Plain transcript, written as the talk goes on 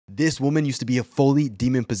This woman used to be a fully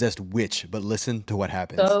demon-possessed witch, but listen to what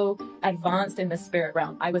happens. So advanced in the spirit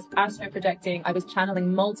realm. I was astro projecting. I was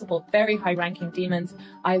channeling multiple very high-ranking demons.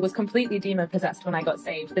 I was completely demon-possessed when I got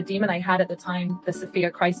saved. The demon I had at the time, the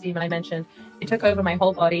Sophia Christ demon I mentioned, it took over my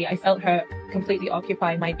whole body. I felt her completely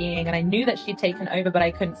occupy my being, and I knew that she'd taken over, but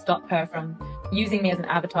I couldn't stop her from using me as an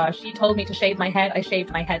avatar. She told me to shave my head. I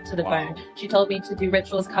shaved my head to the bone. She told me to do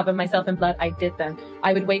rituals, cover myself in blood. I did them.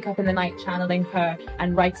 I would wake up in the night channeling her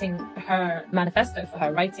and writing her manifesto for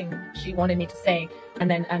her, writing she wanted me to say, and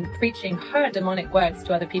then preaching her demonic words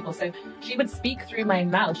to other people. So she would speak through my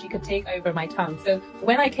mouth. She could take over my tongue. So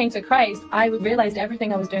when I came to Christ, I realized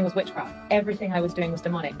everything I was doing was witchcraft. Everything I was doing was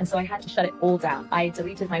demonic. And so I had to shut it all down. I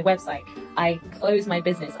deleted my website. I closed my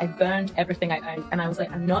business. I burned everything I owned. And I was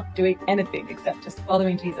like, I'm not doing anything except just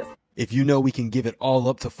following Jesus. If you know we can give it all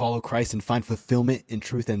up to follow Christ and find fulfillment in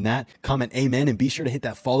truth in that, comment amen and be sure to hit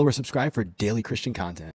that follow or subscribe for daily Christian content.